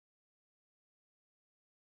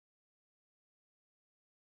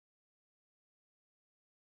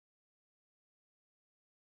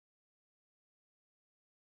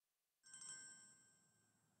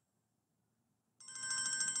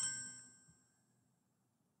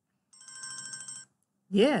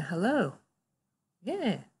Yeah, hello.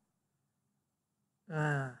 Yeah.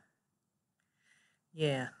 Ah,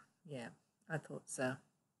 yeah, yeah. I thought so.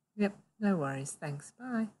 Yep, no worries. Thanks.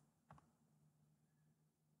 Bye.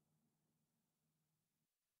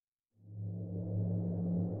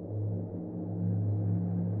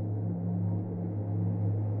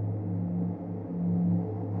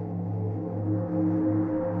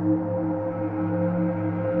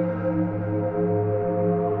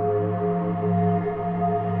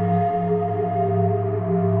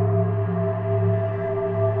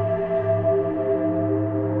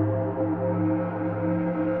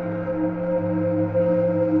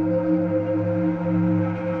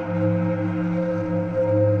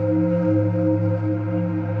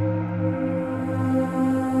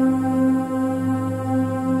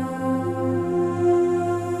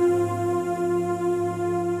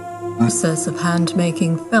 The process of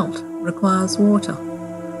hand-making felt requires water.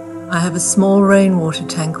 I have a small rainwater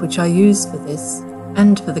tank which I use for this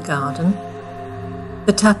and for the garden.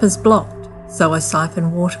 The tap is blocked, so I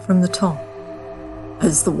siphon water from the top.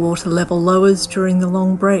 As the water level lowers during the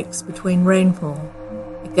long breaks between rainfall,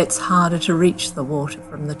 it gets harder to reach the water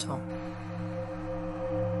from the top.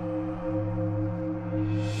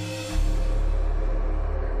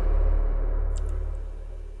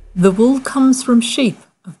 The wool comes from sheep,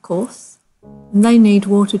 of course, and they need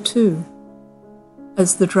water too.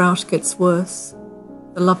 As the drought gets worse,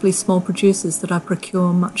 the lovely small producers that I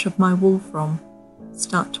procure much of my wool from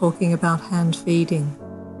start talking about hand feeding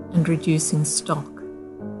and reducing stock.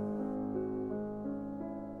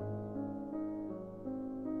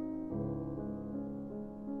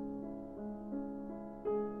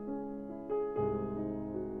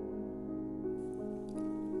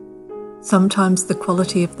 Sometimes the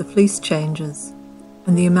quality of the fleece changes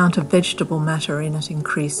and the amount of vegetable matter in it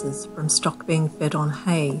increases from stock being fed on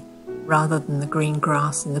hay rather than the green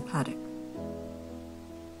grass in the paddock.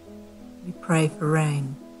 We pray for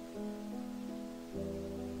rain.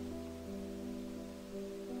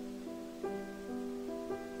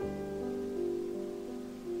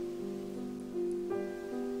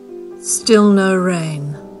 Still no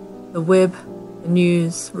rain. The web, the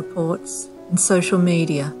news, reports, and social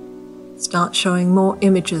media start showing more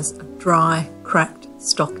images of dry, cracked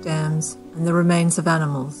stock dams and the remains of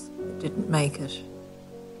animals that didn't make it.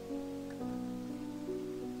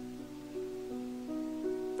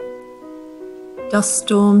 Dust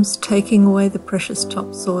storms taking away the precious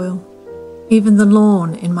topsoil. Even the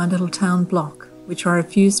lawn in my little town block, which I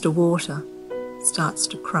refuse to water, starts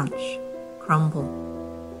to crunch, crumble,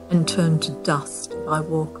 and turn to dust if I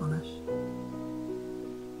walk on it.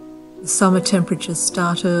 The summer temperatures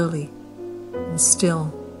start early, and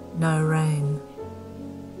still no rain.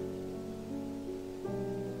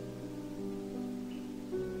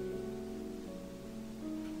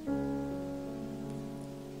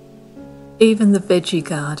 Even the veggie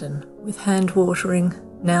garden, with hand watering,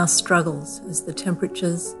 now struggles as the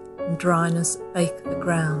temperatures and dryness bake the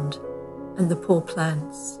ground and the poor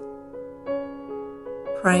plants.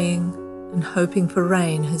 Praying and hoping for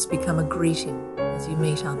rain has become a greeting as you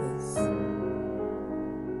meet others.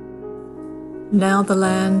 Now the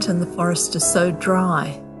land and the forest are so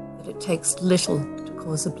dry that it takes little to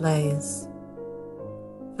cause a blaze.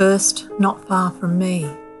 First, not far from me,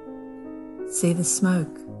 see the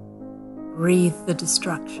smoke, breathe the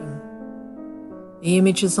destruction. The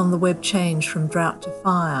images on the web change from drought to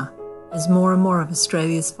fire as more and more of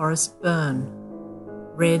Australia's forests burn.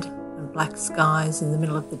 Red and black skies in the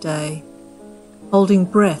middle of the day, holding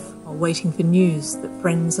breath while waiting for news that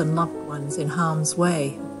friends and loved ones in harm's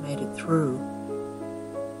way have made it through.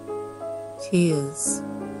 Tears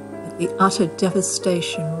at the utter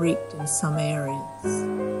devastation wreaked in some areas.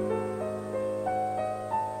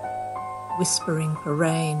 Whispering for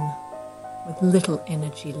rain with little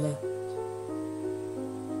energy left.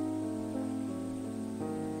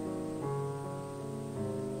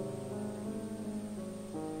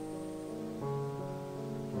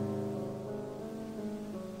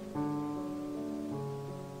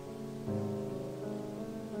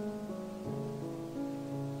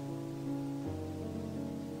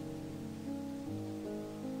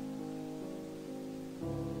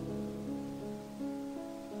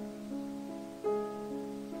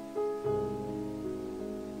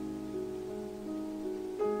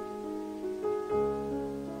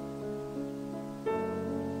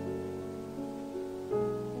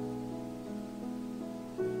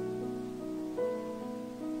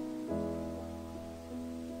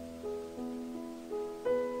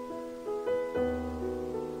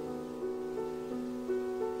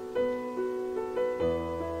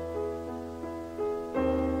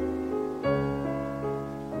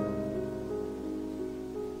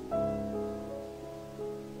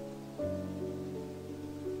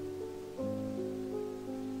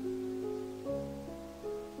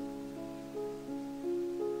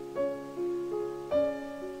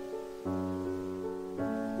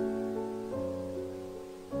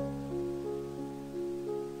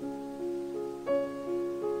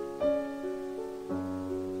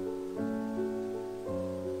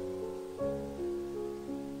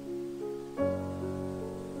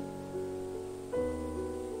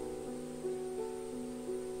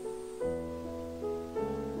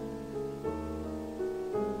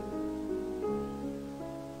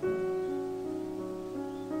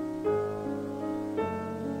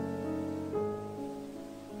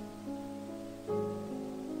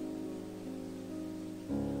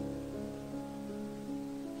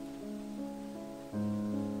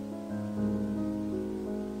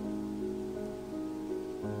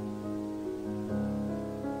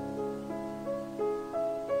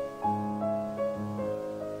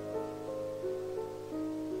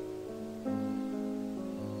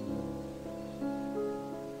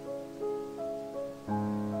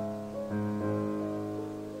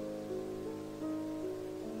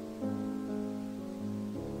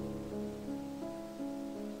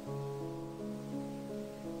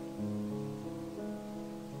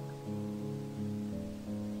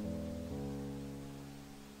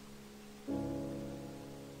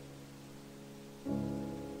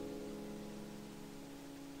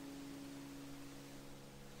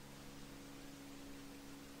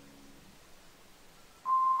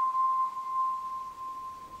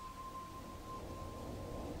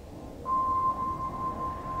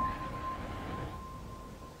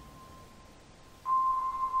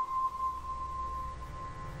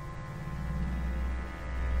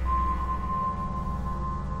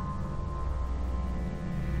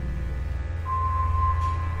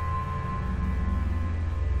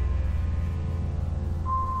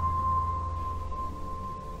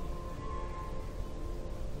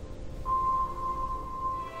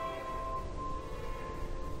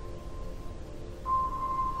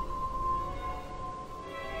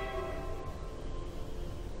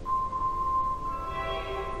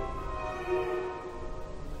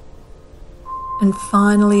 And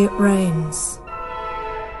finally it rains.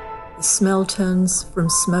 The smell turns from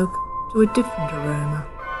smoke to a different aroma.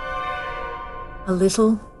 A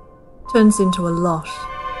little turns into a lot,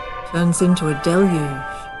 turns into a deluge.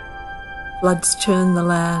 Floods churn the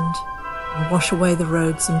land and wash away the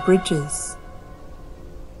roads and bridges.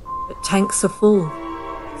 But tanks are full,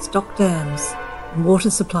 stock dams and water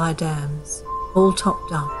supply dams, all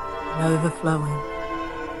topped up and overflowing.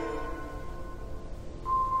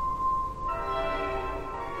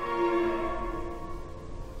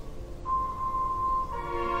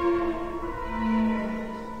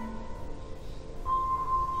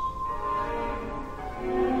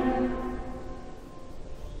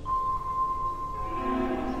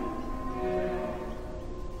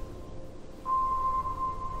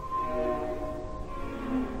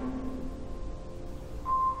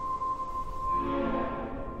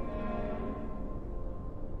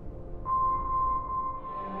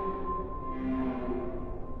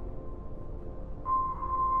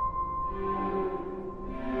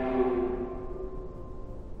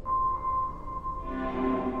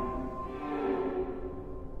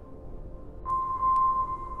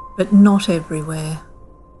 But not everywhere.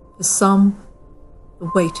 For some,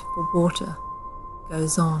 the wait for water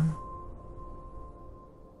goes on.